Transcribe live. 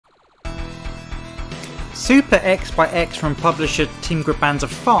Super XYX from publisher Team Grybanser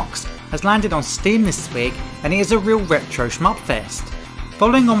Fox has landed on Steam this week, and it is a real retro shmup fest.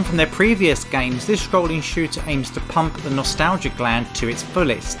 Following on from their previous games, this scrolling shooter aims to pump the nostalgia gland to its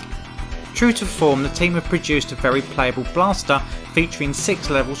fullest. True to form, the team have produced a very playable blaster featuring 6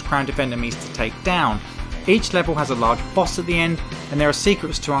 levels crammed with enemies to take down. Each level has a large boss at the end, and there are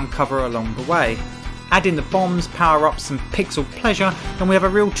secrets to uncover along the way. Add in the bombs, power-ups and pixel pleasure, and we have a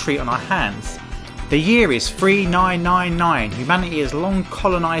real treat on our hands. The year is 3999. Humanity has long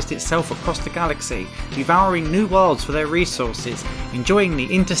colonised itself across the galaxy, devouring new worlds for their resources, enjoying the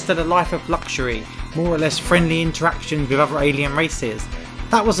interstellar life of luxury, more or less friendly interactions with other alien races.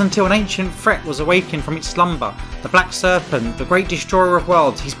 That was until an ancient threat was awakened from its slumber. The Black Serpent, the great destroyer of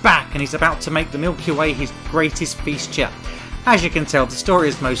worlds, he's back and he's about to make the Milky Way his greatest feast yet. As you can tell, the story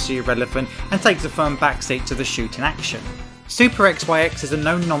is mostly irrelevant and takes a firm backseat to the shooting action. Super XYX is a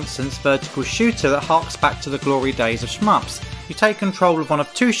no-nonsense vertical shooter that harks back to the glory days of shmups. You take control of one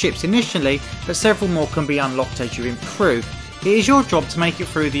of 2 ships initially, but several more can be unlocked as you improve. It is your job to make it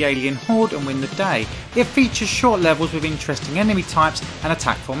through the alien horde and win the day. It features short levels with interesting enemy types and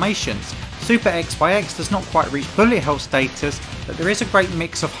attack formations. Super XYX does not quite reach bullet hell status, but there is a great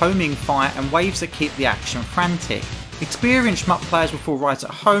mix of homing fire and waves that keep the action frantic. Experienced shmup players will feel right at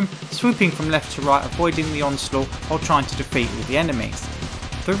home, swooping from left to right, avoiding the onslaught while trying to defeat all the enemies.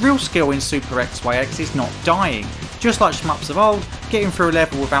 The real skill in Super XYX is not dying. Just like shmups of old, getting through a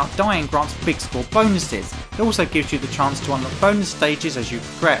level without dying grants big score bonuses. It also gives you the chance to unlock bonus stages as you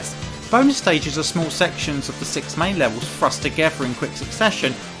progress. Bonus stages are small sections of the 6 main levels thrust together in quick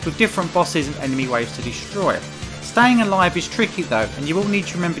succession with different bosses and enemy waves to destroy. Staying alive is tricky though, and you will need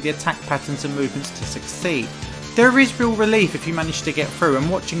to remember the attack patterns and movements to succeed. There is real relief if you manage to get through, and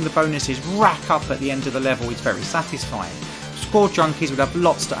watching the bonuses rack up at the end of the level is very satisfying. Score junkies will have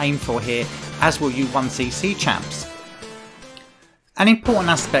lots to aim for here, as will you 1cc champs. An important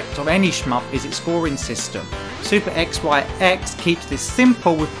aspect of any shmup is its scoring system. Super XYX keeps this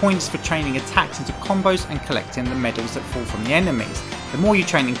simple with points for training attacks into combos and collecting the medals that fall from the enemies. The more you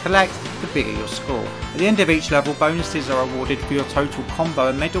train and collect, the bigger your score. At the end of each level, bonuses are awarded for your total combo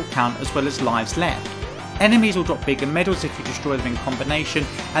and medal count as well as lives left. Enemies will drop bigger medals if you destroy them in combination,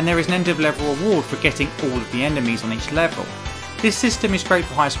 and there is an end of level reward for getting all of the enemies on each level. This system is great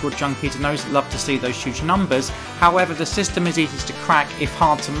for high score junkies and those that love to see those huge numbers. However, the system is easy to crack if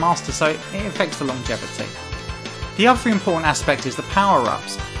hard to master, so it affects the longevity. The other important aspect is the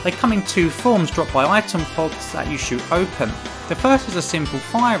power-ups. They come in 2 forms dropped by item pods that you shoot open. The first is a simple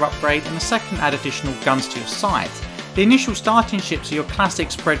fire upgrade, and the second add additional guns to your sights. The initial starting ships are your classic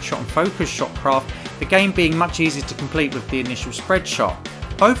spread shot and focus shot craft, the game being much easier to complete with the initial spread shot.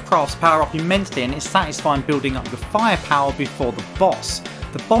 Both crafts power up immensely, and it's satisfying building up your firepower before the boss.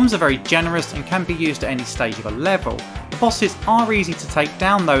 The bombs are very generous and can be used at any stage of a level. The bosses are easy to take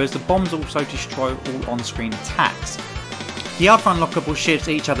down though, as the bombs also destroy all on-screen attacks. The other unlockable ships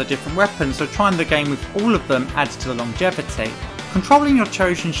each have different weapons, so trying the game with all of them adds to the longevity. Controlling your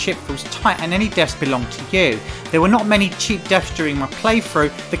chosen ship feels tight, and any deaths belong to you. There were not many cheap deaths during my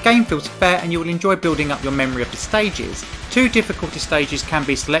playthrough. The game feels fair and you will enjoy building up your memory of the stages. 2 difficulty stages can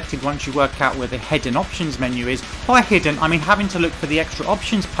be selected once you work out where the hidden options menu is. By hidden, I mean having to look for the extra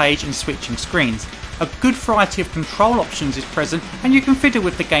options page and switching screens. A good variety of control options is present, and you can fiddle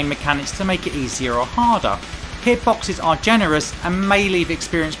with the game mechanics to make it easier or harder. Hitboxes are generous and may leave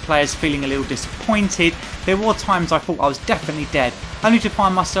experienced players feeling a little disappointed. There were times I thought I was definitely dead, only to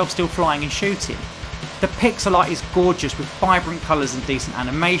find myself still flying and shooting. The pixel art is gorgeous with vibrant colours and decent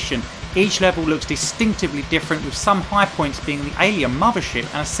animation. Each level looks distinctively different, with some high points being the alien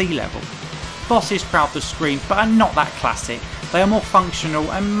mothership and a sea level. Bosses crowd the screen but are not that classic. They are more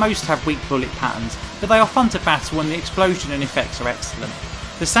functional and most have weak bullet patterns, but they are fun to battle and the explosion and effects are excellent.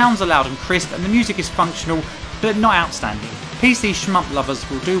 The sounds are loud and crisp and the music is functional but not outstanding. PC shmup lovers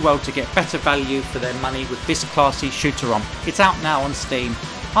will do well to get better value for their money with this classy shooter on. It's out now on Steam.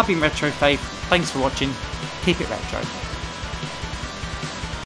 I've been Retro Faith, thanks for watching, keep it retro.